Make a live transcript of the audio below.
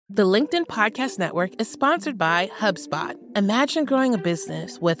The LinkedIn Podcast Network is sponsored by HubSpot. Imagine growing a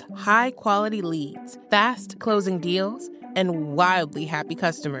business with high-quality leads, fast closing deals, and wildly happy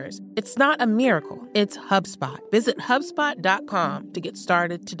customers. It's not a miracle, it's HubSpot. Visit HubSpot.com to get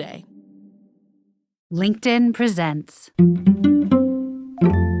started today. LinkedIn presents.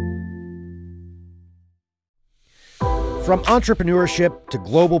 From entrepreneurship to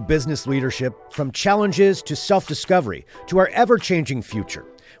global business leadership, from challenges to self-discovery to our ever-changing future,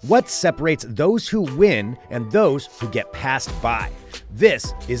 what separates those who win and those who get passed by?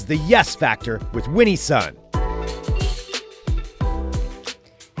 This is the Yes Factor with Winnie Sun.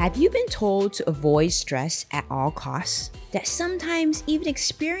 Have you been told to avoid stress at all costs? That sometimes even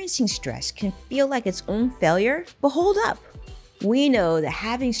experiencing stress can feel like its own failure? But hold up. We know that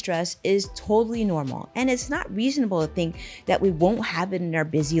having stress is totally normal, and it's not reasonable to think that we won't have it in our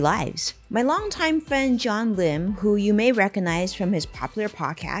busy lives. My longtime friend John Lim, who you may recognize from his popular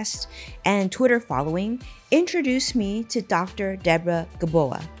podcast and Twitter following, introduced me to Dr. Deborah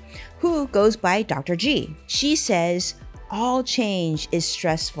Gaboa, who goes by Dr. G. She says, "All change is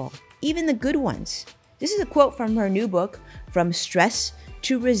stressful, even the good ones." This is a quote from her new book, From Stress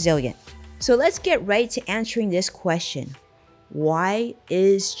to Resilient. So let's get right to answering this question. Why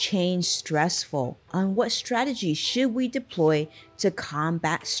is change stressful? And what strategies should we deploy to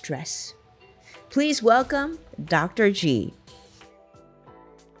combat stress? Please welcome Dr. G.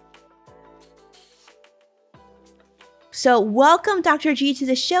 So welcome, Dr. G, to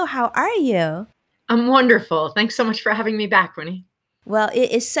the show. How are you? I'm wonderful. Thanks so much for having me back, Winnie. Well, it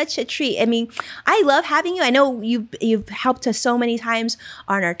is such a treat. I mean, I love having you. I know you've helped us so many times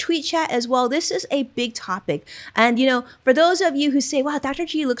on our tweet chat as well. This is a big topic. And, for those of you who say, wow, Dr.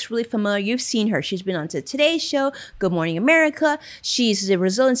 G looks really familiar, you've seen her. She's been on to Today's Show, Good Morning America. She's the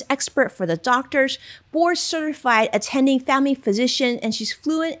resilience expert for the doctors, board certified attending family physician, and she's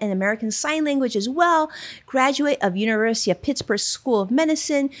fluent in American Sign Language as well. Graduate of University of Pittsburgh School of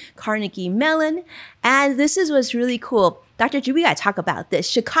Medicine, Carnegie Mellon. And this is what's really cool. Dr. G, we got to talk about this.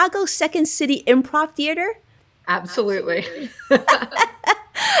 Chicago Second City Improv Theater? Absolutely.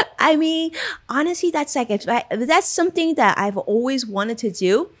 I mean, honestly, that's something that I've always wanted to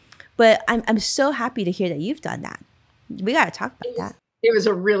do, but I'm so happy to hear that you've done that. We got to talk about that. It was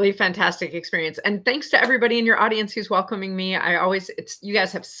a really fantastic experience. And thanks to everybody in your audience who's welcoming me. You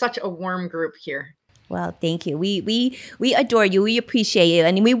guys have such a warm group here. Well, thank you. We adore you. We appreciate you.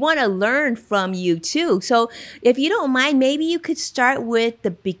 And we want to learn from you too. So if you don't mind, maybe you could start with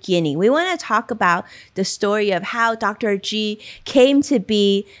the beginning. We want to talk about the story of how Dr. G came to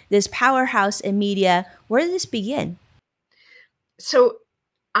be this powerhouse in media. Where did this begin? So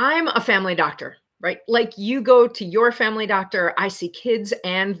I'm a family doctor, right? Like you go to your family doctor, I see kids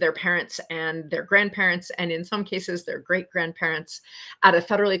and their parents and their grandparents, and in some cases, their great-grandparents at a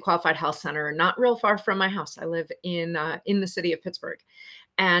federally qualified health center, not real far from my house. I live in the city of Pittsburgh.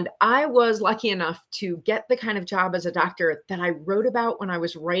 And I was lucky enough to get the kind of job as a doctor that I wrote about when I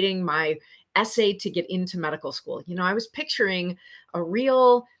was writing my essay to get into medical school. I was picturing a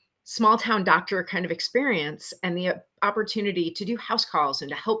real small town doctor kind of experience and the opportunity to do house calls and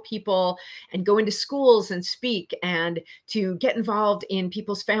to help people and go into schools and speak and to get involved in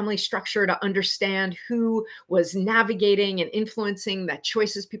people's family structure to understand who was navigating and influencing the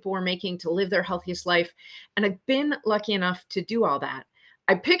choices people were making to live their healthiest life. And I've been lucky enough to do all that.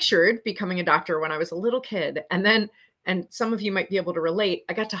 I pictured becoming a doctor when I was a little kid. And some of you might be able to relate,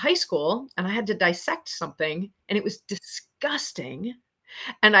 I got to high school and I had to dissect something and it was disgusting.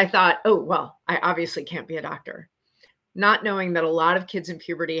 And I thought, oh, well, I obviously can't be a doctor. Not knowing that a lot of kids in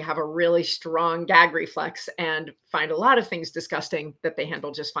puberty have a really strong gag reflex and find a lot of things disgusting that they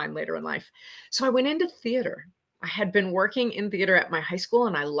handle just fine later in life. So I went into theater. I had been working in theater at my high school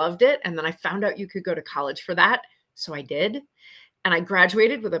and I loved it. And then I found out you could go to college for that. So I did. And I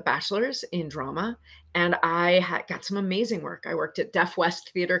graduated with a bachelor's in drama, and I got some amazing work. I worked at Deaf West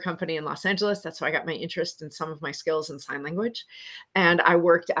Theater Company in Los Angeles. That's how I got my interest in some of my skills in sign language. And I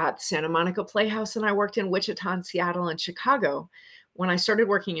worked at Santa Monica Playhouse, and I worked in Wichita and Seattle and Chicago. When I started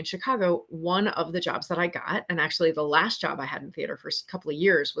working in Chicago, one of the jobs that I got, and actually the last job I had in theater for a couple of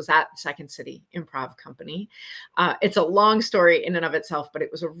years, was at Second City Improv Company. It's a long story in and of itself, but it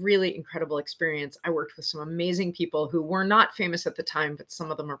was a really incredible experience. I worked with some amazing people who were not famous at the time, but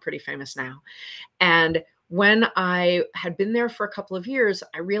some of them are pretty famous now. And when I had been there for a couple of years,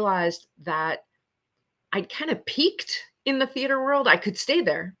 I realized that I'd kind of peaked in the theater world. I could stay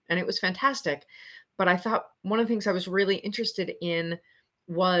there, and it was fantastic. But I thought one of the things I was really interested in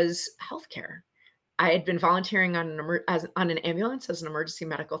was healthcare. I had been volunteering on an ambulance as an emergency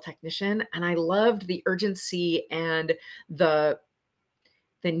medical technician, and I loved the urgency and the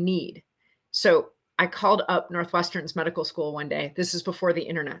the need. So I called up Northwestern's medical school one day. This is before the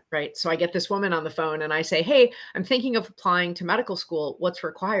internet, right? So I get this woman on the phone and I say, "Hey, I'm thinking of applying to medical school. What's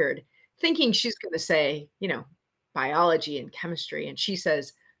required?" Thinking she's going to say, biology and chemistry. And she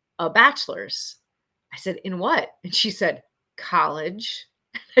says, "A bachelor's." I said, "In what?" And she said, "College."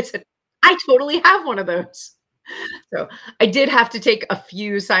 I said, "I totally have one of those." So I did have to take a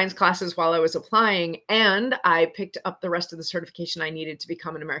few science classes while I was applying, and I picked up the rest of the certification I needed to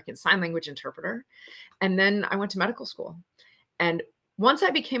become an American Sign Language interpreter. And then I went to medical school. And once I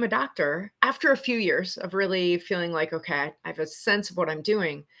became a doctor, after a few years of really feeling like, okay, I have a sense of what I'm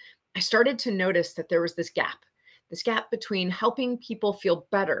doing, I started to notice that there was this gap between helping people feel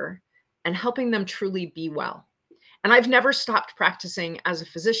better and helping them truly be well. And I've never stopped practicing as a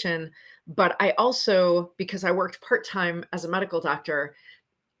physician, but I also, because I worked part-time as a medical doctor,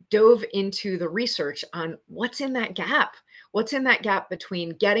 dove into the research on what's in that gap. What's in that gap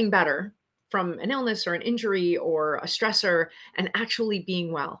between getting better from an illness or an injury or a stressor and actually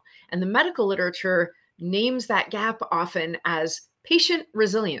being well. And the medical literature names that gap often as patient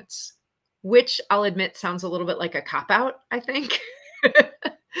resilience, which I'll admit sounds a little bit like a cop-out, I think.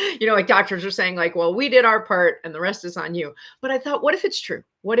 Like doctors are saying like, well, we did our part and the rest is on you. But I thought, what if it's true?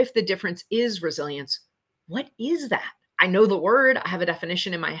 What if the difference is resilience? What is that? I know the word, I have a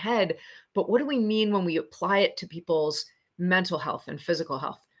definition in my head, but what do we mean when we apply it to people's mental health and physical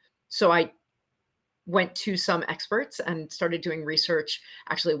health? So I went to some experts and started doing research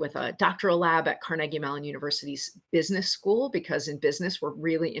actually with a doctoral lab at Carnegie Mellon University's business school, because in business, we're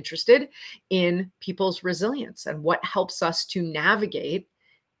really interested in people's resilience and what helps us to navigate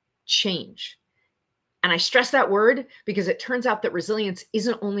change. And I stress that word because it turns out that resilience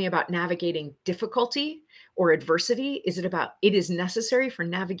isn't only about navigating difficulty or adversity. It is necessary for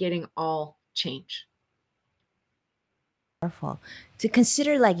navigating all change. Powerful to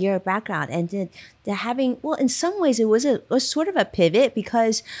consider like your background and the having, well, in some ways it was sort of a pivot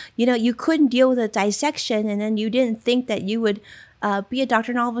because you couldn't deal with a dissection, and then you didn't think that you would be a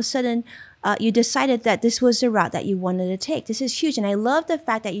doctor, and all of a sudden you decided that this was the route that you wanted to take. This is huge, and I love the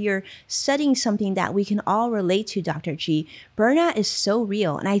fact that you're studying something that we can all relate to. Dr. G, burnout is so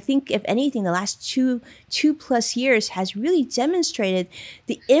real, and I think if anything, the last two plus years has really demonstrated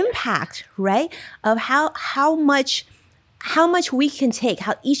the impact, right, of how much we can take,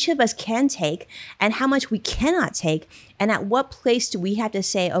 how each of us can take, and how much we cannot take, and at what place do we have to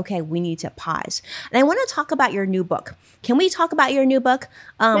say, okay, we need to pause. And I want to talk about your new book. Can we talk about your new book?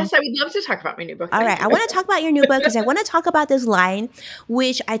 Yes, I would love to talk about my new book. All right, I want to talk about your new book because I want to talk about this line,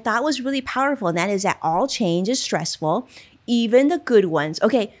 which I thought was really powerful, and that is that all change is stressful, even the good ones.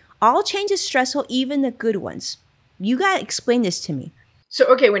 Okay, all change is stressful, even the good ones. You got to explain this to me. So,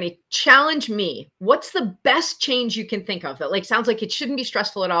 okay, Winnie, challenge me. What's the best change you can think of that sounds like it shouldn't be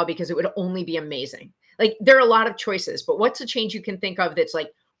stressful at all because it would only be amazing? Like there are a lot of choices, but what's a change you can think of that's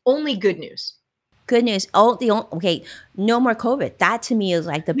like only good news? Good news. Okay, no more COVID. That to me is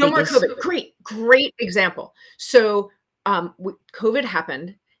like the biggest. No more COVID. Great example. So COVID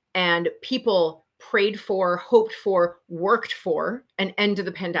happened and people prayed for, hoped for, worked for an end to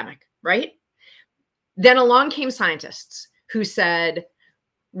the pandemic, right? Then along came scientists who said,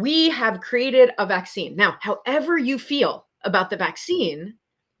 we have created a vaccine. Now, however you feel about the vaccine,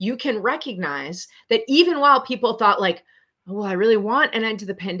 you can recognize that even while people thought like, oh, well, I really want an end to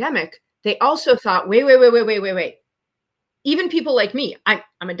the pandemic, they also thought, wait. Even people like me, I'm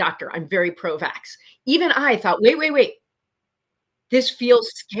a doctor, I'm very pro-vax. Even I thought, wait. This feels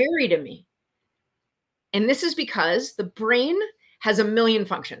scary to me. And this is because the brain has a million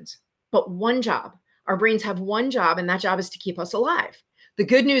functions, but one job. Our brains have one job, and that job is to keep us alive. The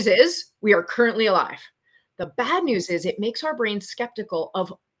good news is we are currently alive. The bad news is it makes our brains skeptical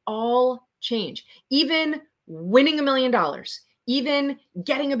of all change, even winning $1 million, even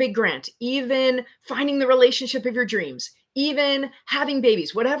getting a big grant, even finding the relationship of your dreams, even having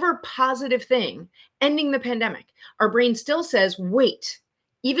babies, whatever positive thing, ending the pandemic. Our brain still says, wait,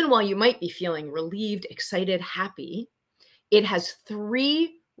 even while you might be feeling relieved, excited, happy, it has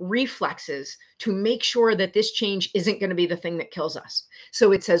 3 reflexes to make sure that this change isn't going to be the thing that kills us.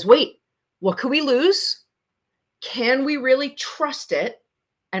 So it says, wait, what could we lose? Can we really trust it?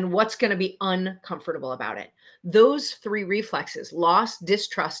 And what's going to be uncomfortable about it? Those 3 reflexes, loss,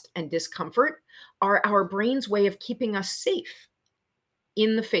 distrust, and discomfort, are our brain's way of keeping us safe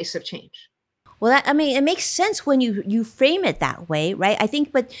in the face of change. Well, that, I mean, it makes sense when you frame it that way, right? I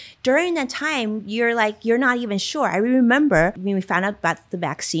think, but during that time, you're not even sure. I remember when we found out about the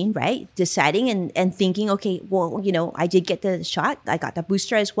vaccine, right? Deciding and thinking, okay, well, I did get the shot, I got the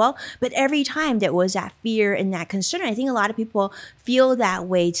booster as well. But every time there was that fear and that concern. I think a lot of people feel that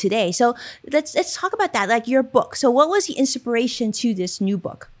way today. So let's talk about that, like your book. So what was the inspiration to this new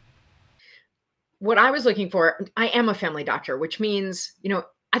book? What I was looking for, I am a family doctor, which means,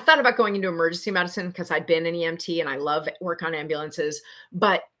 I thought about going into emergency medicine because I'd been an EMT and I love work on ambulances,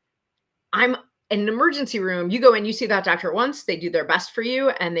 but I'm in an emergency room. You go in, you see that doctor once, they do their best for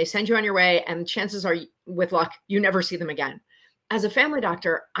you and they send you on your way. And chances are, with luck, you never see them again. As a family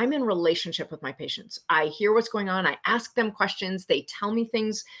doctor, I'm in relationship with my patients. I hear what's going on. I ask them questions. They tell me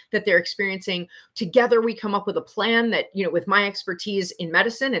things that they're experiencing. Together, we come up with a plan that, with my expertise in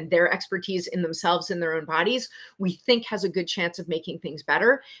medicine and their expertise in themselves, in their own bodies, we think has a good chance of making things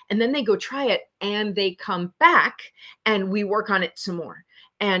better. And then they go try it and they come back and we work on it some more.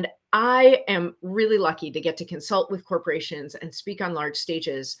 And I am really lucky to get to consult with corporations and speak on large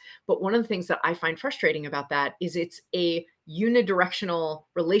stages. But one of the things that I find frustrating about that is it's a unidirectional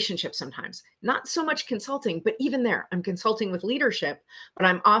relationship sometimes. Not so much consulting, but even there, I'm consulting with leadership, but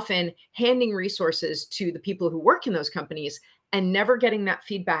I'm often handing resources to the people who work in those companies and never getting that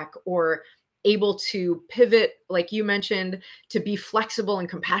feedback or able to pivot, like you mentioned, to be flexible and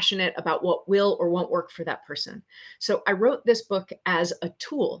compassionate about what will or won't work for that person. So I wrote this book as a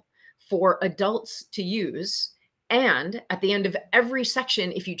tool for adults to use. And at the end of every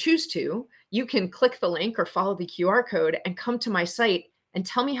section, if you choose to, you can click the link or follow the QR code and come to my site and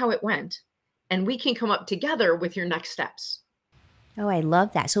tell me how it went. And we can come up together with your next steps. Oh, I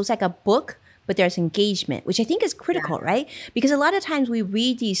love that. So it's like a book, but there's engagement, which I think is critical, Yeah. right? Because a lot of times we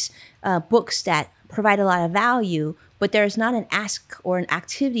read these books that provide a lot of value, but there's not an ask or an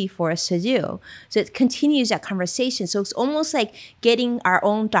activity for us to do. So it continues that conversation. So it's almost like getting our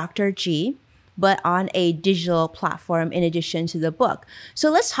own Dr. G, but on a digital platform in addition to the book.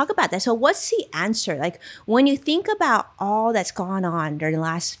 So let's talk about that. So what's the answer? Like when you think about all that's gone on during the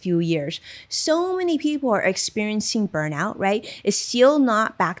last few years, so many people are experiencing burnout, right? It's still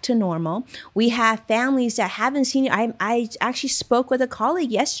not back to normal. We have families that haven't seen it. I actually spoke with a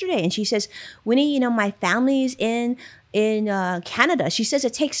colleague yesterday and she says, Winnie, my family's in Canada. She says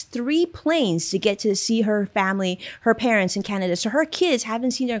it takes 3 planes to get to see her family, her parents in Canada. So her kids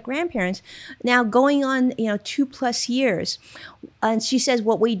haven't seen their grandparents now going on, 2+ years. And she says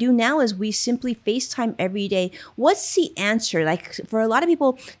what we do now is we simply FaceTime every day. What's the answer? Like for a lot of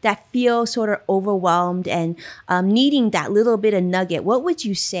people that feel sort of overwhelmed and needing that little bit of nugget, what would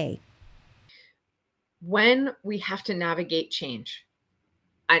you say? When we have to navigate change,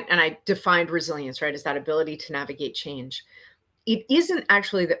 I defined resilience, right, as that ability to navigate change. It isn't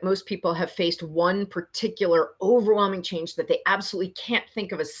actually that most people have faced one particular overwhelming change that they absolutely can't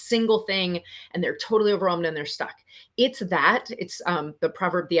think of a single thing and they're totally overwhelmed and they're stuck. It's the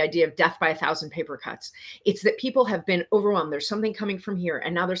proverb, the idea of death by 1,000 paper cuts. It's that people have been overwhelmed. There's something coming from here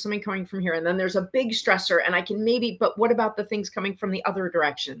and now there's something coming from here. And then there's a big stressor and I can but what about the things coming from the other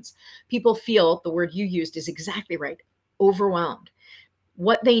directions? People feel, the word you used is exactly right, overwhelmed.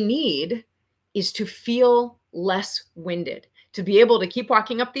 What they need is to feel less winded, to be able to keep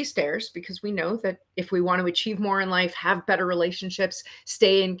walking up these stairs, because we know that if we want to achieve more in life, have better relationships,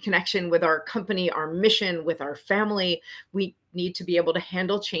 stay in connection with our company, our mission, with our family, we need to be able to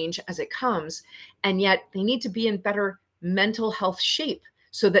handle change as it comes. And yet they need to be in better mental health shape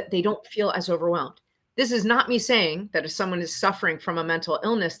so that they don't feel as overwhelmed. This is not me saying that if someone is suffering from a mental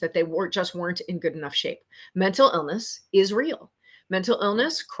illness, that they weren't in good enough shape. Mental illness is real. Mental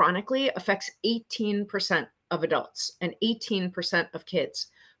illness chronically affects 18% of adults and 18% of kids.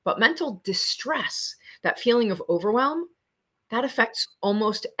 But mental distress, that feeling of overwhelm, that affects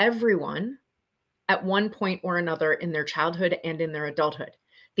almost everyone at one point or another in their childhood and in their adulthood.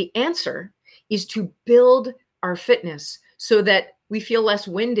 The answer is to build our fitness so that we feel less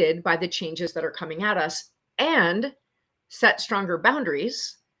winded by the changes that are coming at us and set stronger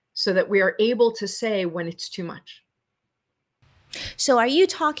boundaries so that we are able to say when it's too much. So are you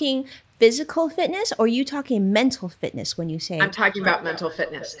talking physical fitness or are you talking mental fitness when you say? I'm talking about mental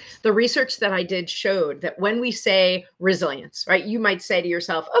fitness. The research that I did showed that when we say resilience, right, you might say to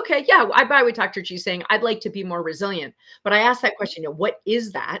yourself, okay, yeah, I buy what Dr. G is saying. I'd like to be more resilient. But I asked that question, what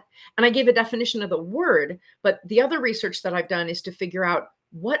is that? And I gave a definition of the word. But the other research that I've done is to figure out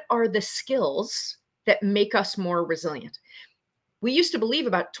what are the skills that make us more resilient. We used to believe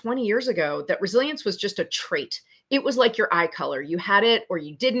about 20 years ago that resilience was just a trait. It was like your eye color. You had it or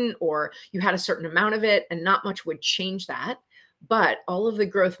you didn't, or you had a certain amount of it and not much would change that. But all of the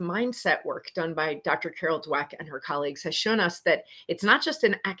growth mindset work done by Dr. Carol Dweck and her colleagues has shown us that it's not just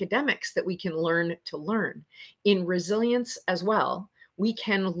in academics that we can learn to learn. In resilience as well, we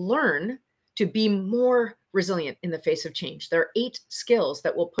can learn to be more resilient in the face of change. There are 8 skills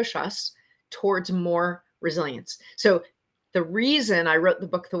that will push us towards more resilience. So the reason I wrote the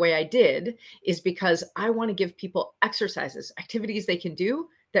book the way I did is because I want to give people exercises, activities they can do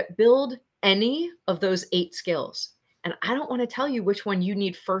that build any of those 8 skills. And I don't want to tell you which one you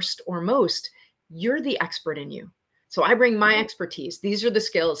need first or most. You're the expert in you. So I bring my expertise. These are the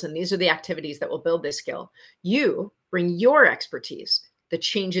skills and these are the activities that will build this skill. You bring your expertise, the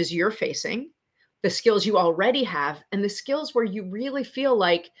changes you're facing, the skills you already have, and the skills where you really feel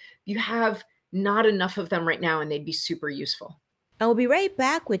like you have not enough of them right now and they'd be super useful. And we'll be right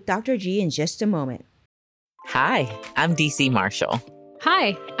back with Dr. G in just a moment. Hi, I'm DC Marshall.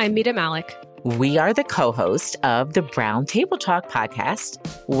 Hi, I'm Mita Malik. We are the co-host of the Brown Table Talk podcast,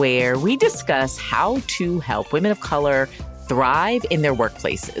 where we discuss how to help women of color thrive in their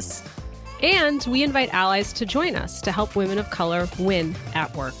workplaces. And we invite allies to join us to help women of color win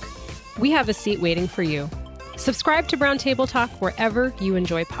at work. We have a seat waiting for you. Subscribe to Brown Table Talk wherever you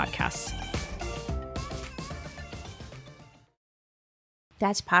enjoy podcasts.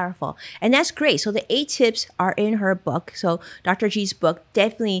 That's powerful. And that's great. So the 8 tips are in her book. So Dr. G's book,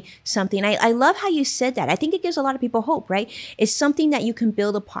 definitely something. I love how you said that. I think it gives a lot of people hope, right? It's something that you can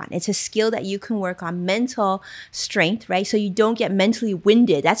build upon. It's a skill that you can work on, mental strength, right? So you don't get mentally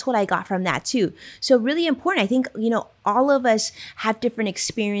winded. That's what I got from that too. So really important. I think, all of us have different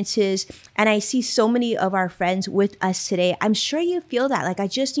experiences, and I see so many of our friends with us today. I'm sure you feel that. Like, I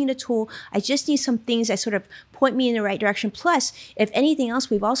just need a tool. I just need some things that sort of point me in the right direction. Plus, if anything else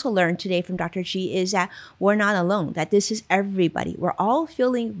we've also learned today from Dr. G is that we're not alone, that this is everybody. We're all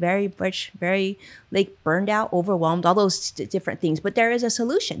feeling very much, very burned out, overwhelmed, all those different things. But there is a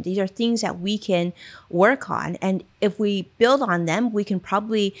solution. These are things that we can work on. And if we build on them, we can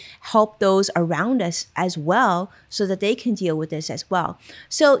probably help those around us as well so that they can deal with this as well.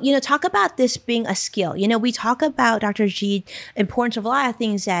 So, talk about this being a skill. We talk about, Dr. G, importance of a lot of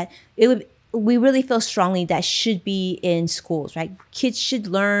things that we really feel strongly that should be in schools, right? Kids should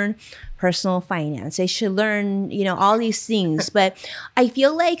learn personal finance. They should learn, all these things. But I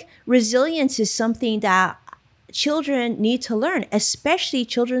feel like resilience is something that children need to learn, especially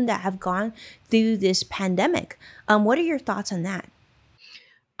children that have gone through this pandemic. What are your thoughts on that?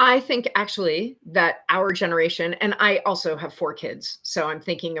 I think actually that our generation, and I also have 4 kids, so I'm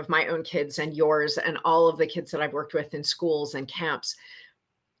thinking of my own kids and yours and all of the kids that I've worked with in schools and camps.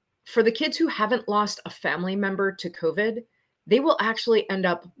 For the kids who haven't lost a family member to COVID, they will actually end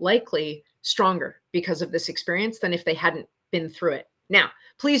up likely stronger because of this experience than if they hadn't been through it. Now,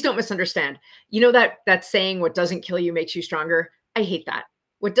 please don't misunderstand. That saying, what doesn't kill you makes you stronger? I hate that.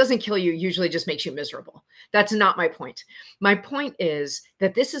 What doesn't kill you usually just makes you miserable. That's not my point. My point is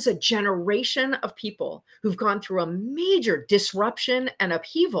that this is a generation of people who've gone through a major disruption and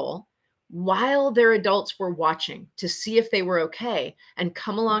upheaval while their adults were watching to see if they were okay and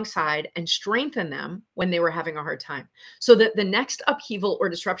come alongside and strengthen them when they were having a hard time. So that the next upheaval or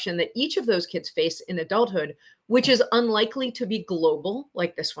disruption that each of those kids face in adulthood, which is unlikely to be global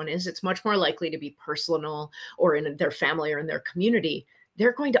like this one is, it's much more likely to be personal or in their family or in their community,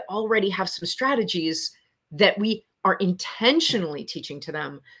 they're going to already have some strategies that we are intentionally teaching to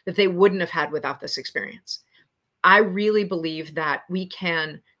them that they wouldn't have had without this experience. I really believe that we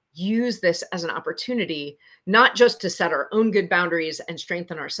can use this as an opportunity, not just to set our own good boundaries and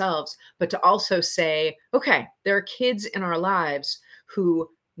strengthen ourselves, but to also say, okay, there are kids in our lives who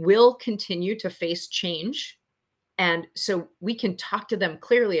will continue to face change. And so we can talk to them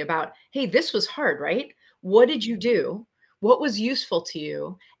clearly about, hey, this was hard, right? What did you do? What was useful to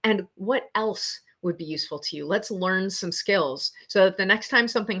you? And what else would be useful to you? Let's learn some skills so that the next time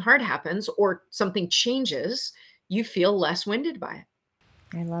something hard happens or something changes, you feel less winded by it.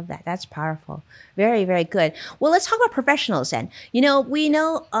 I love that. That's powerful. Very, very good. Well, let's talk about professionals then. We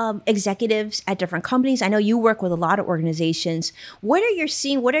know executives at different companies. I know you work with a lot of organizations. What are you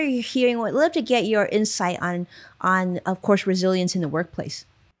seeing? What are you hearing? I'd love to get your insight on, of course, resilience in the workplace.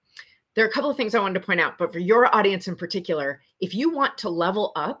 There are a couple of things I wanted to point out, but for your audience in particular, if you want to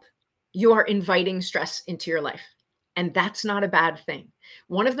level up, you are inviting stress into your life. And that's not a bad thing.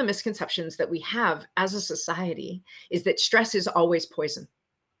 One of the misconceptions that we have as a society is that stress is always poison.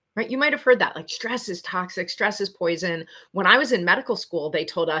 Right? You might have heard that, like stress is toxic, stress is poison. When I was in medical school, they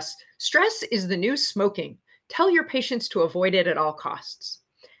told us stress is the new smoking. Tell your patients to avoid it at all costs.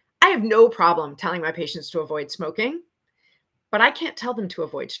 I have no problem telling my patients to avoid smoking, but I can't tell them to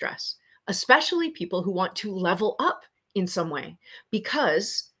avoid stress, especially people who want to level up in some way.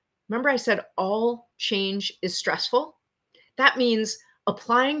 Because remember, I said all change is stressful. That means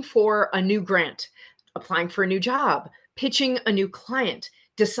applying for a new grant, applying for a new job, pitching a new client,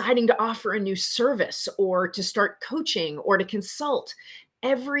 deciding to offer a new service or to start coaching or to consult.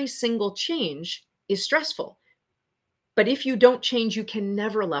 Every single change is stressful. But if you don't change, you can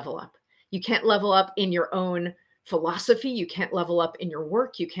never level up. You can't level up in your own philosophy. You can't level up in your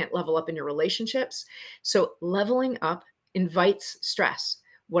work. You can't level up in your relationships. So leveling up invites stress.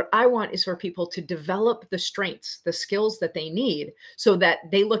 What I want is for people to develop the strengths, the skills that they need so that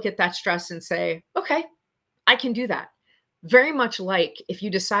they look at that stress and say, okay, I can do that. Very much like if you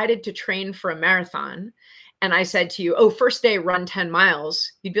decided to train for a marathon and I said to you, oh, first day, run 10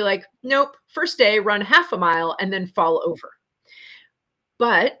 miles, you'd be like, nope, first day, run half a mile and then fall over.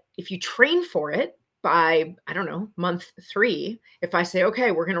 But if you train for it by, I don't know, month 3, if I say,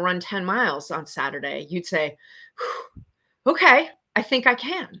 okay, we're going to run 10 miles on Saturday, you'd say, okay, I think I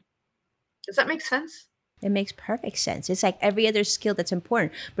can. Does that make sense? It makes perfect sense. It's like every other skill that's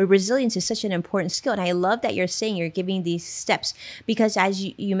important, but resilience is such an important skill. And I love that you're saying you're giving these steps because as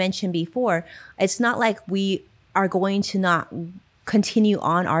you mentioned before, it's not like we are going to not continue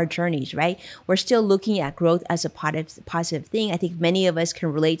on our journeys, right? We're still looking at growth as a positive thing. I think many of us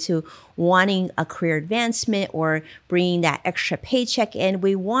can relate to wanting a career advancement or bringing that extra paycheck in.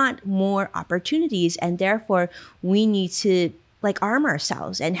 We want more opportunities and therefore we need to arm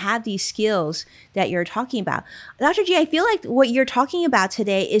ourselves and have these skills that you're talking about. Dr. G, I feel like what you're talking about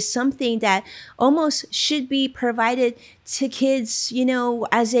today is something that almost should be provided to kids,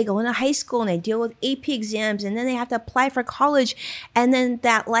 as they go into high school and they deal with AP exams and then they have to apply for college. And then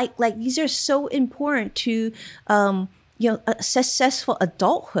that these are so important to, a successful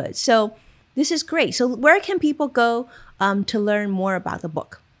adulthood. So this is great. So where can people go to learn more about the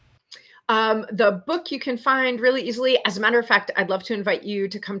book? The book you can find really easily. As a matter of fact, I'd love to invite you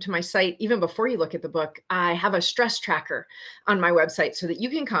to come to my site even before you look at the book. I have a stress tracker on my website so that you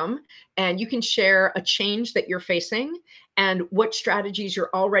can come and you can share a change that you're facing and what strategies you're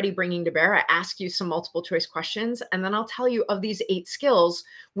already bringing to bear. I ask you some multiple choice questions, and then I'll tell you of these 8 skills,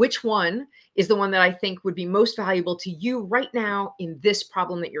 which one is the one that I think would be most valuable to you right now in this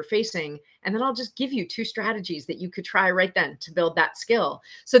problem that you're facing. And then I'll just give you 2 strategies that you could try right then to build that skill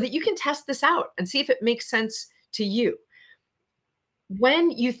so that you can test this out and see if it makes sense to you.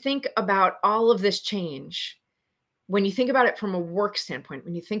 When you think about all of this change, when you think about it from a work standpoint,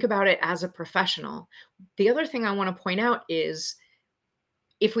 when you think about it as a professional, the other thing I want to point out is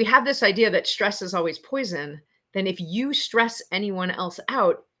if we have this idea that stress is always poison, then if you stress anyone else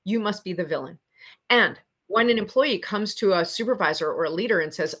out, you must be the villain. And when an employee comes to a supervisor or a leader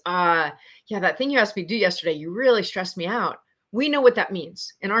and says, yeah, that thing you asked me to do yesterday, you really stressed me out. We know what that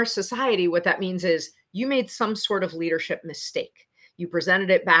means. In our society, what that means is you made some sort of leadership mistake. You presented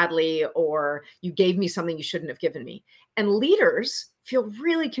it badly, or you gave me something you shouldn't have given me. And leaders feel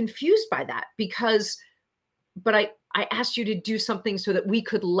really confused by that because, but I asked you to do something so that we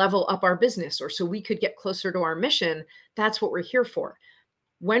could level up our business or so we could get closer to our mission. That's what we're here for.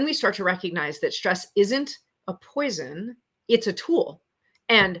 When we start to recognize that stress isn't a poison, it's a tool.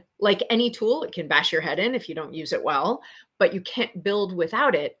 And like any tool, it can bash your head in if you don't use it well, but you can't build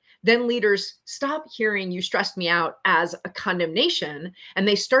without it. Then leaders stop hearing you stressed me out as a condemnation, and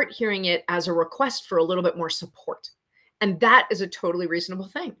they start hearing it as a request for a little bit more support. And that is a totally reasonable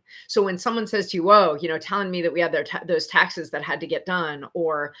thing. So when someone says to you, whoa, telling me that we had those taxes that had to get done,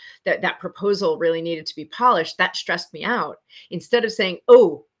 or that proposal really needed to be polished, that stressed me out. Instead of saying,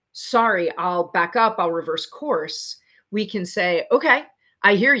 oh, sorry, I'll back up, I'll reverse course, we can say, okay,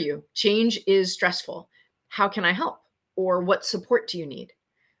 I hear you. Change is stressful. How can I help? Or what support do you need?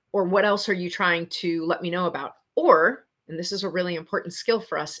 Or what else are you trying to let me know about? Or, and this is a really important skill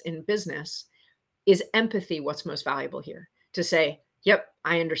for us in business, is empathy what's most valuable here? To say, yep,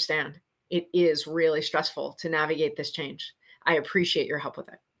 I understand. It is really stressful to navigate this change. I appreciate your help with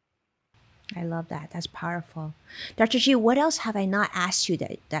it. I love that. That's powerful. Dr. G, what else have I not asked you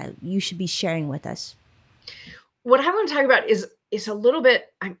that you should be sharing with us? What I want to talk about is a little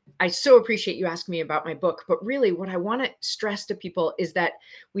bit, I so appreciate you asking me about my book, but really what I want to stress to people is that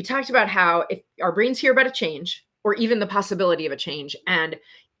we talked about how if our brains hear about a change or even the possibility of a change, and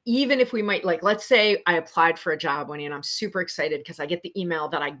even if we might, let's say I applied for a job, Winnie, and I'm super excited because I get the email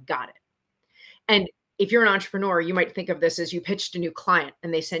that I got it. And if you're an entrepreneur, you might think of this as you pitched a new client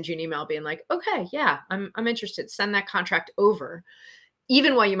and they send you an email being like, okay, yeah, I'm interested. Send that contract over.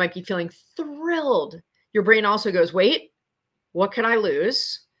 Even while you might be feeling thrilled, your brain also goes, wait, what could I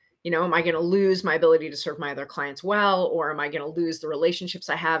lose? Am I going to lose my ability to serve my other clients well? Or am I going to lose the relationships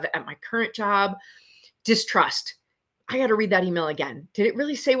I have at my current job? Distrust. I got to read that email again. Did it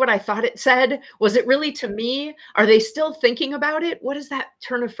really say what I thought it said? Was it really to me? Are they still thinking about it? What does that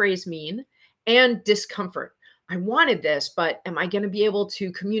turn of phrase mean? And discomfort. I wanted this, but am I going to be able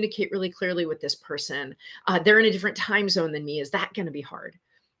to communicate really clearly with this person? They're in a different time zone than me. Is that going to be hard?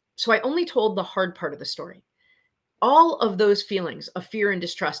 So I only told the hard part of the story. All of those feelings of fear and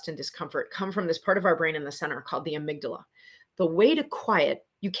distrust and discomfort come from this part of our brain in the center called the amygdala. The way to quiet,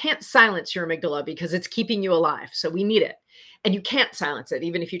 you can't silence your amygdala because it's keeping you alive. So we need it. And you can't silence it,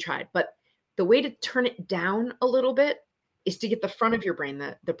 even if you tried. But the way to turn it down a little bit is to get the front of your brain,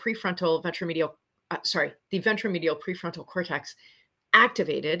 the ventromedial prefrontal cortex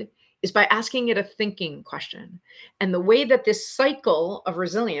activated is by asking it a thinking question. And the way that this cycle of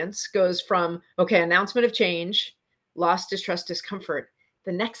resilience goes from, okay, announcement of change, loss, distrust, discomfort.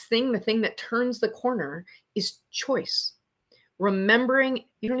 The next thing, the thing that turns the corner is choice. Remembering,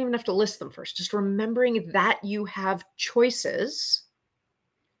 you don't even have to list them first, just remembering that you have choices,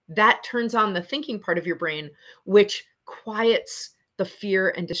 that turns on the thinking part of your brain, which quiets the fear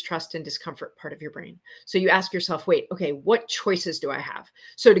and distrust and discomfort part of your brain. So you ask yourself, wait, okay, what choices do I have?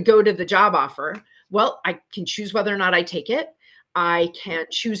 So to go to the job offer, well, I can choose whether or not I take it. I can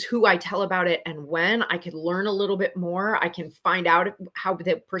choose who I tell about it and when. I can learn a little bit more. I can find out how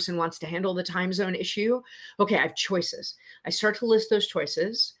the person wants to handle the time zone issue. Okay, I have choices. I start to list those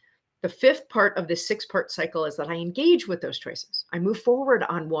choices. The fifth part of this 6-part cycle is that I engage with those choices. I move forward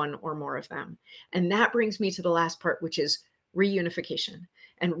on one or more of them. And that brings me to the last part, which is reunification.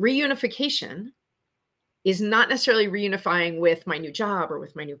 And reunification is not necessarily reunifying with my new job or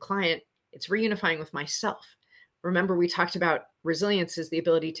with my new client. It's reunifying with myself. Remember, we talked about resilience is the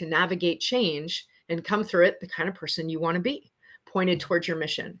ability to navigate change and come through it the kind of person you want to be, pointed towards your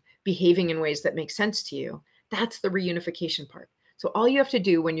mission, behaving in ways that make sense to you. That's the reunification part. So all you have to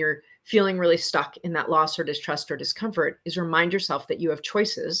do when you're feeling really stuck in that loss or distrust or discomfort is remind yourself that you have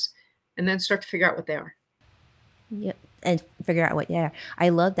choices and then start to figure out what they are. Yep. And figure out what, yeah, I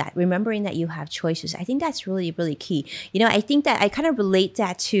love that. Remembering that you have choices. I think that's really, really key. I think that I kind of relate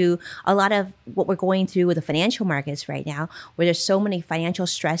that to a lot of what we're going through with the financial markets right now, where there's so many financial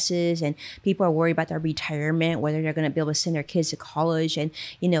stresses and people are worried about their retirement, whether they're going to be able to send their kids to college and,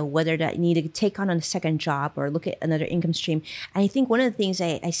 whether they need to take on a second job or look at another income stream. And I think one of the things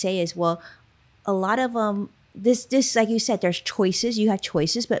I say is, well, a lot of this, like you said, there's choices, you have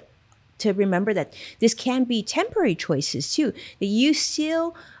choices, but to remember that this can be temporary choices too, that you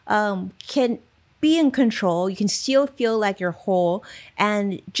still can be in control. You can still feel like you're whole.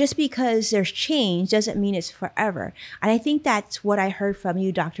 And just because there's change doesn't mean it's forever. And I think that's what I heard from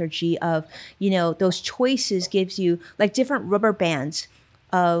you, Dr. G, of, those choices gives you like different rubber bands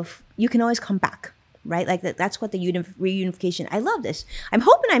of you can always come back. Right? Like that's what the reunification. I love this. I'm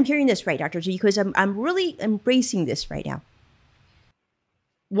hoping I'm hearing this right, Dr. G, because I'm really embracing this right now.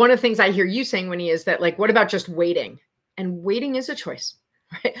 One of the things I hear you saying, Winnie, is that like, what about just waiting? And waiting is a choice,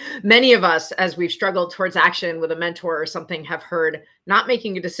 right? Many of us, as we've struggled towards action with a mentor or something, have heard not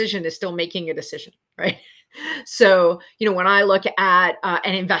making a decision is still making a decision, right? So, when I look at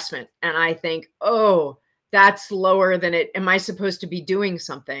an investment and I think, oh, that's lower than it, am I supposed to be doing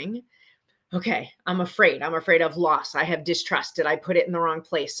something? Okay, I'm afraid of loss. I have distrust. Did I put it in the wrong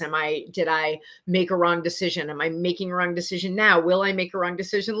place? Did I make a wrong decision? Am I making a wrong decision now? Will I make a wrong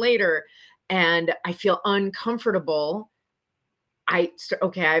decision later? And I feel uncomfortable.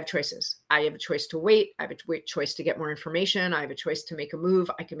 Okay, I have choices. I have a choice to wait. I have a choice to get more information. I have a choice to make a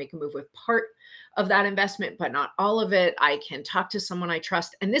move. I can make a move with part of that investment, but not all of it. I can talk to someone I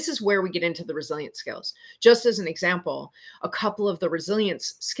trust. And this is where we get into the resilience skills. Just as an example, a couple of the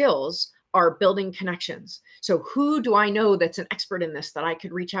resilience skills are building connections. So who do I know that's an expert in this that I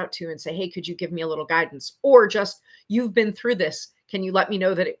could reach out to and say, hey, could you give me a little guidance? Or just, you've been through this. Can you let me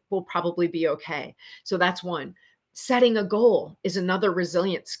know that it will probably be okay? So that's one. Setting a goal is another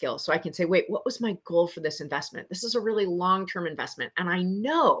resilient skill. So I can say, wait, what was my goal for this investment? This is a really long-term investment. And I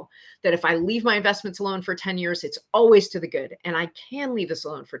know that if I leave my investments alone for 10 years, it's always to the good. And I can leave this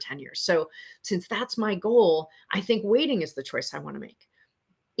alone for 10 years. So since that's my goal, I think waiting is the choice I want to make.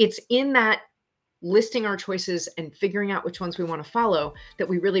 It's in that listing our choices and figuring out which ones we want to follow that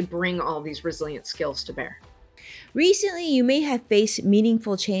we really bring all these resilient skills to bear. Recently, you may have faced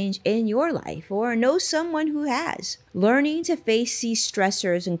meaningful change in your life or know someone who has. Learning to face these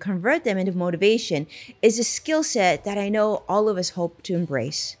stressors and convert them into motivation is a skill set that I know all of us hope to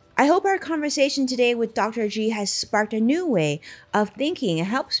embrace. I hope our conversation today with Dr. G has sparked a new way of thinking and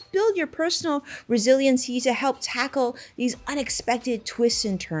helps build your personal resiliency to help tackle these unexpected twists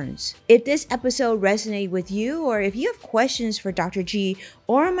and turns. If this episode resonated with you, or if you have questions for Dr. G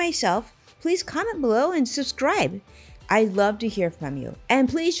or myself, please comment below and subscribe. I'd love to hear from you. And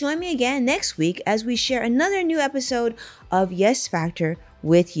please join me again next week as we share another new episode of Yes Factor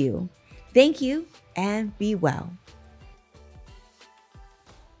with you. Thank you and be well.